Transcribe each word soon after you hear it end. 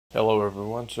Hello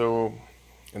everyone. So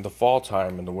in the fall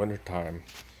time, in the winter time,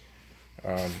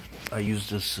 I use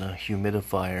this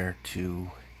humidifier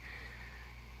to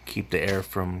keep the air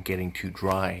from getting too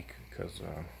dry, because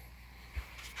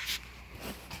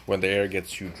when the air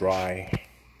gets too dry,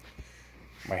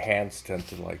 my hands tend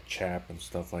to like chap and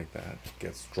stuff like that. It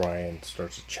gets dry and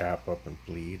starts to chap up and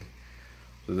bleed.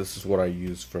 So this is what I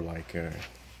use for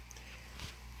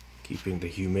keeping the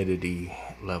humidity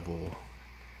level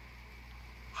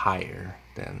higher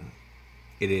than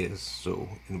it is. So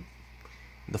in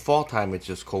the fall time it's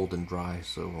just cold and dry,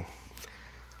 so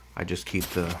I just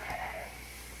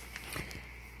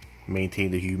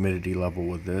maintain the humidity level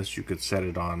with this. You could set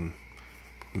it on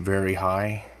very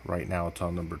high. Right now it's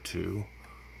on number 2,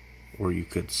 or you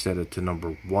could set it to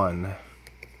number 1,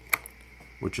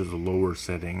 which is a lower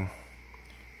setting,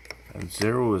 and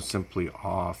 0 is simply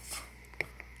off.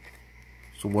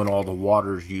 So when all the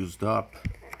water's used up,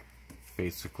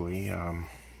 basically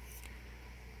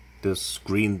this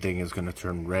green thing is going to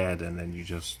turn red, and then you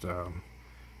just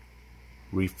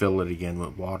refill it again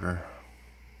with water.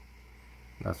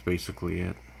 That's basically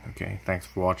it. Okay, thanks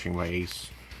for watching. My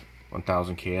Ace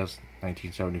 1000 KS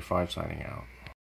 1975 signing out.